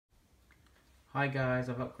Hi guys,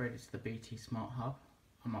 I've upgraded to the BT Smart Hub.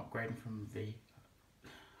 I'm upgrading from the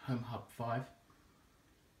HomeHub 5.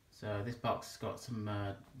 So this box has got some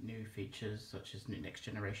new features such as next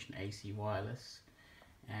generation AC wireless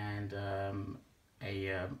and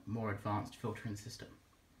a more advanced filtering system.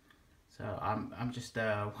 So I'm just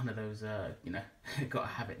one of those gotta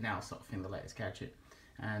have it now sort of thing, the latest gadget.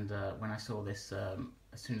 And when I saw this,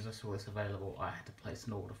 as soon as I saw this available, I had to place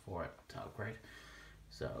an order for it to upgrade.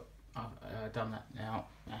 So I've done that now,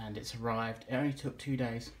 and it's arrived. It only took 2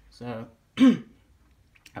 days, so that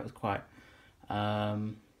was quite that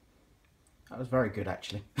was very good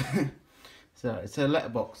actually. So it's a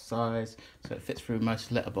letterbox size, so it fits through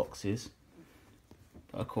most letterboxes.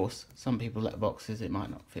 But of course, some people letterboxes it might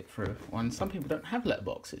not fit through. And some people don't have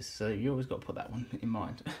letterboxes, so you always got to put that one in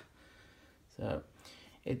mind. So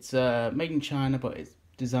it's made in China, but it's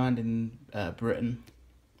designed in Britain.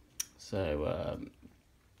 So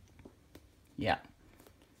yeah,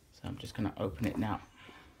 so I'm just going to open it now.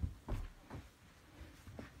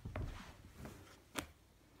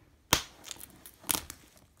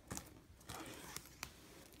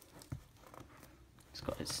 It's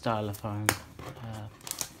got its styrofoam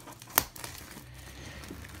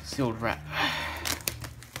sealed wrap,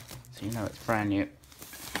 so you know it's brand new.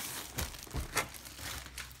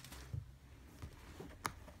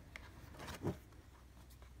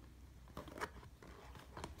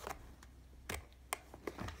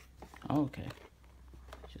 Okay,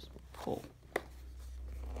 just pull.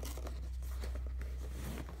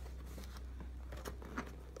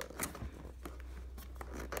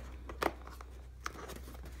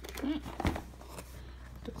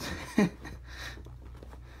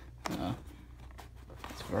 Oh,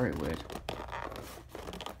 it's very weird.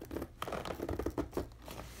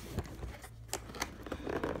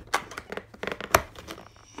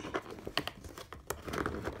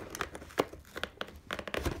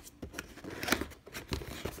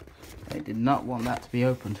 They did not want that to be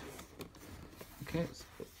opened. Okay, so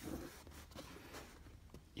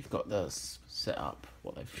you've got this set up,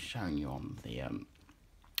 what they've shown you on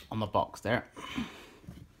the box there.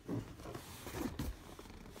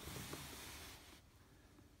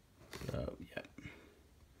 So yeah,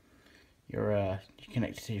 you're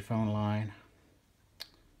connected to your phone line.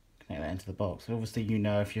 Connect that into the box. Obviously, you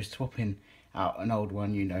know if you're swapping out an old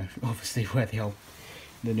one, you know obviously where the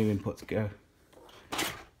new inputs go.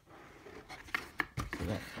 So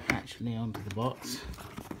that's actually onto the box.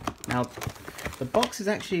 Now, the box is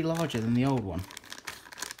actually larger than the old one.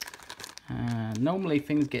 Normally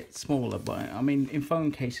things get smaller, but I mean in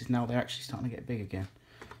phone cases now they're actually starting to get big again.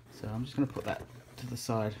 So I'm just going to put that to the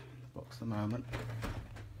side of the box at the moment.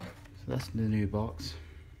 So that's the new box.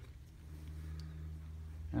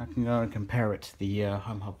 And I can go and compare it to the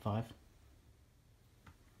HomeHub 5.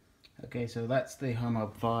 Okay, so that's the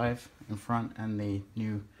HomeHub 5 in front and the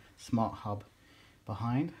new Smart Hub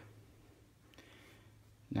behind.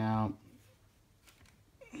 Now,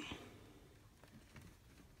 you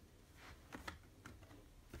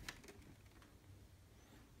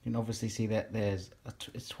can obviously see that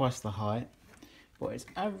it's twice the height, but it's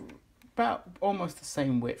about almost the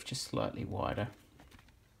same width, just slightly wider.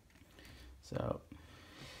 So,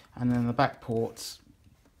 and then the back ports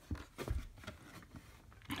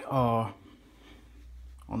are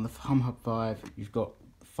on the HomeHub 5. You've got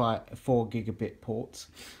 4 gigabit ports,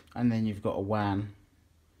 and then you've got a WAN,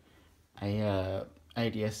 a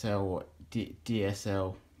ADSL or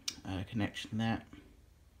DSL connection there.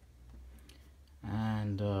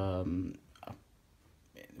 And the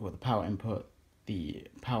power input, the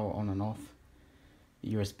power on and off,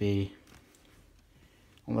 the USB.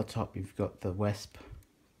 On the top you've got the WESP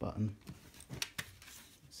button,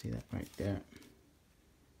 see that right there,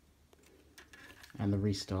 and the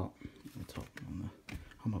restart on the top on the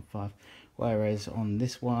HomeHub 5. Whereas on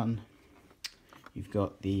this one you've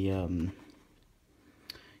got the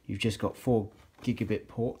you've just got 4 gigabit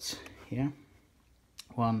ports here,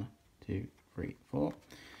 1, 2, 3, 4.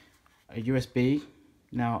 A USB.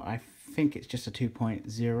 Now I think it's just a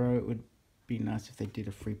 2.0. It would be nice if they did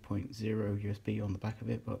a 3.0 USB on the back of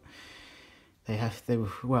it, but we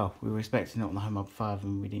were expecting it on the HomeHub 5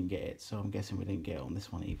 and we didn't get it, so I'm guessing we didn't get it on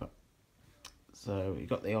this one either. So you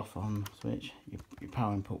got the off on switch, your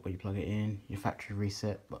power input where you plug it in, your factory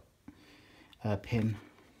reset pin.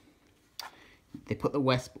 They put the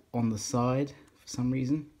WESP on the side for some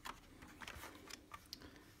reason,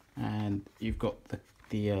 and you've got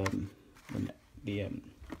the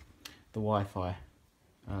Wi-Fi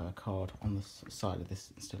card on the side of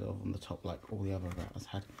this instead of on the top like all the other routers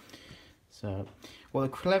had. So, well, the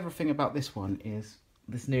clever thing about this one is,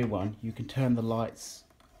 this new one, you can turn the lights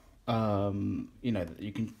you know,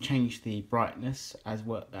 you can change the brightness as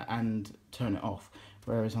well and turn it off,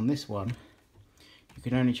 whereas on this one you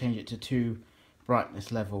could only change it to 2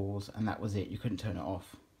 brightness levels and that was it. You couldn't turn it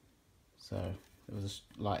off, so there was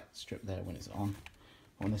a light strip there when it's on.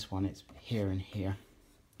 On this one it's here and here.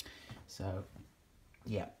 So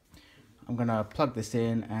yeah, I'm gonna plug this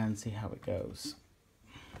in and see how it goes.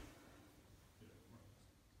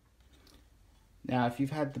 Now if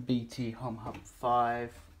you've had the BT HomeHub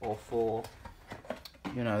 5 or 4,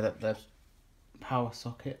 you know that the power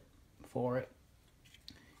socket for it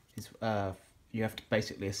is you have to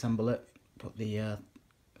basically assemble it, put the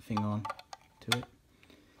thing on to it.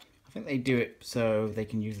 I think they do it so they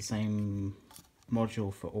can use the same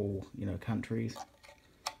module for all, you know, countries.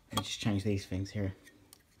 And just change these things here.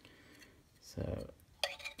 So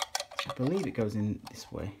I believe it goes in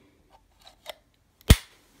this way.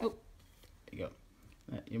 Oh, there you go.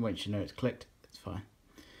 Once you know it's clicked, it's fine.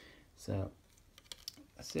 So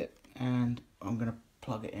that's it, and I'm gonna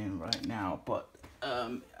plug it in right now. But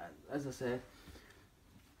as I said,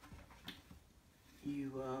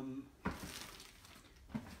 you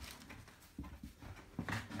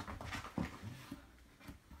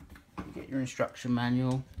get your instruction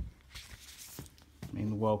manual, I mean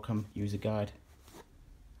the welcome user guide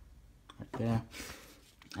right there,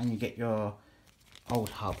 and you get your old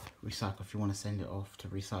hub recycle if you want to send it off to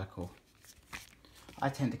recycle.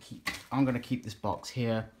 I'm going to keep this box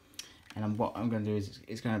here, and what I'm going to do is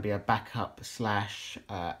it's going to be a backup slash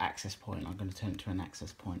access point. I'm going to turn it to an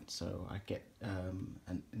access point so I get a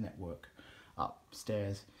network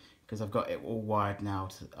upstairs, because I've got it all wired now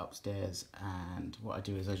to upstairs, and what I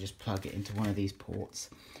do is I just plug it into one of these ports,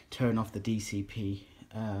 turn off the DCP,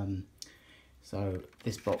 so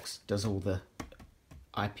this box does all the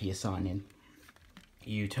IP assigning.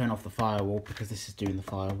 You turn off the firewall because this is doing the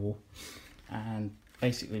firewall, and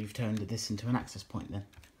basically you've turned this into an access point. Then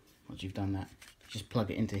once you've done that, just plug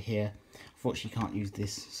it into here. Unfortunately you can't use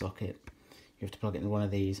this socket, you have to plug it into one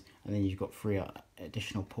of these, and then you've got 3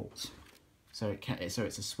 additional ports. So it's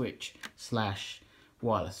a switch slash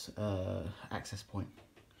wireless access point,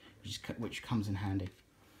 which comes in handy.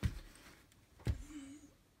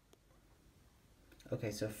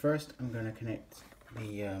 Okay, so first I'm going to connect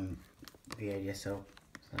the ADSL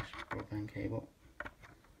slash broadband cable,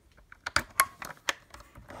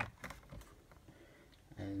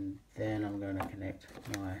 and then I'm going to connect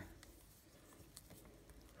my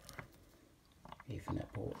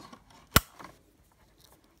Ethernet ports.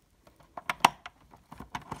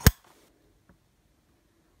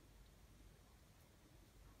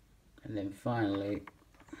 And then finally,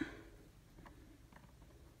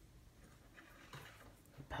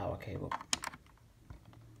 the power cable.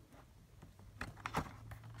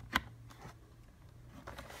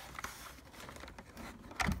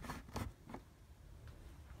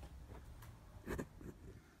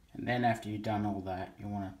 And then after you've done all that, you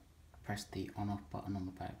want to press the on-off button on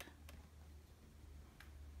the back.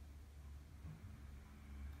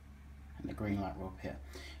 And the green light will appear.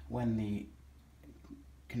 When the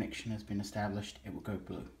connection has been established, it will go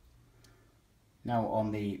blue. Now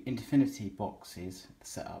on the Infinity boxes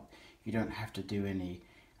setup, you don't have to do any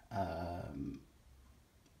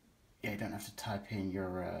you don't have to type in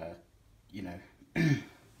your you know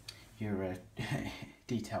your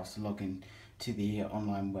details to log in to the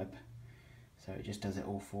online web, so it just does it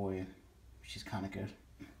all for you, which is kind of good.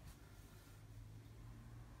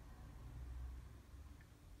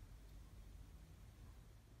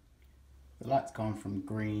 The light's gone from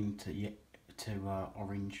green to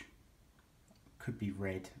orange, could be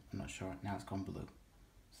red, I'm not sure. Now it's gone blue,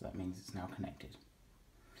 so that means it's now connected.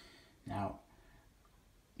 Now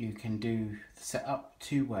you can do the setup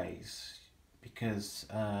 2 ways, because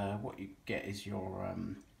what you get is your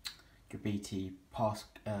BT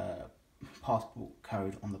passport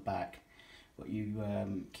code on the back, but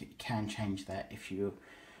you can change that if you're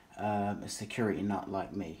a security nut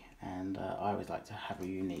like me, and I always like to have a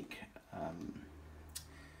unique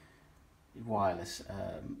wireless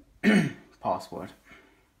password.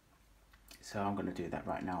 So I'm going to do that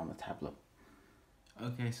right now on the tablet.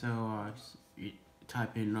 Okay, so you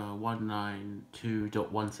type in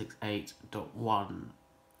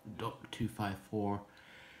 192.168.1.254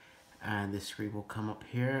 and this screen will come up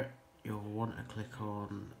here. You'll want to click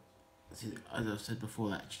on, as I said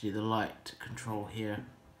before, actually the light control here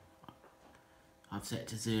I've set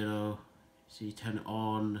to 0, so you turn it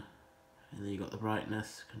on, and then you got the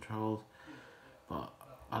brightness controls, but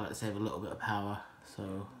I like to save a little bit of power,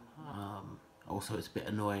 so also it's a bit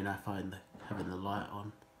annoying, I find, having the light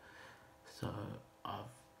on, so I've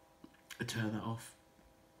turned that off.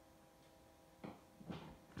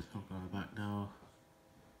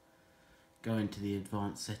 go into the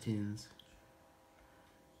advanced settings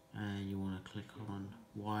and you want to click on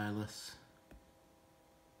wireless.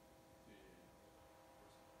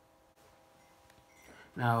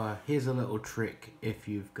 Now here's a little trick if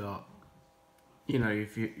you've got,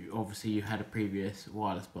 if you obviously you had a previous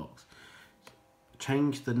wireless box.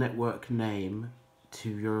 Change the network name to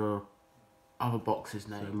your other box's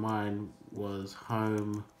name. So mine was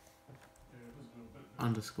home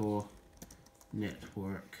 _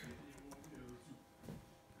 network,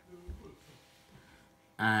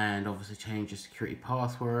 and obviously change your security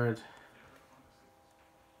password.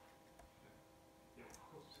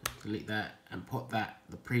 So delete that and put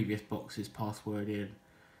the previous box's password in.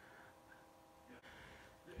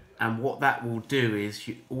 And what that will do is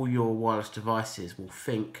all your wireless devices will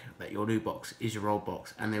think that your new box is your old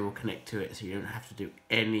box, and they will connect to it, so you don't have to do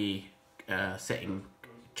any setting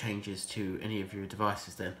changes to any of your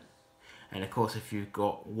devices then. And of course, if you've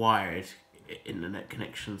got wired internet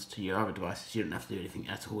connections to your other devices, you don't have to do anything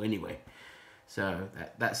at all anyway. So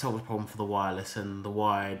that solves the problem for the wireless, and the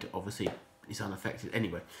wired obviously is unaffected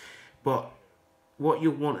anyway. But what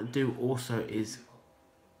you'll want to do also is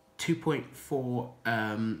 2.4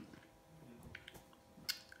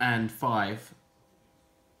 and 5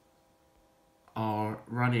 are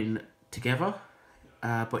running together,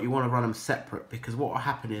 but you want to run them separate, because what will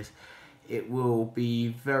happen is it will be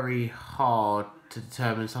very hard to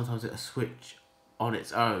determine. Sometimes it'll switch on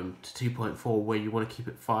its own to 2.4 where you want to keep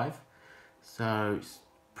it 5. So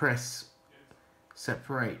press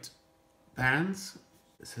separate bands,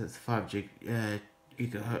 so it's 5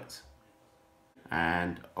 gigahertz,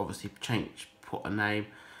 and obviously put a name.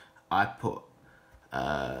 I put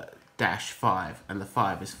 -5, and the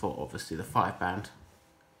 5 is for obviously the 5 band.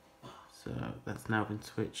 So that's now been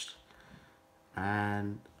switched,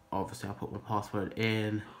 and obviously I'll put my password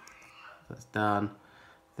in. That's done.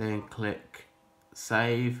 Then click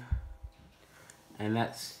save, and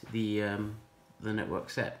that's the network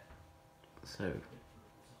set. So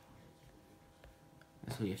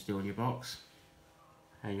that's all you have to do on your box,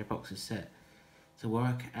 and your box is set to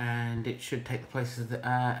work, and it should take the place of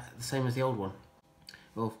the same as the old one.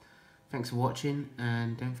 Well, thanks for watching,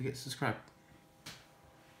 and don't forget to subscribe.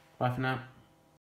 Bye for now.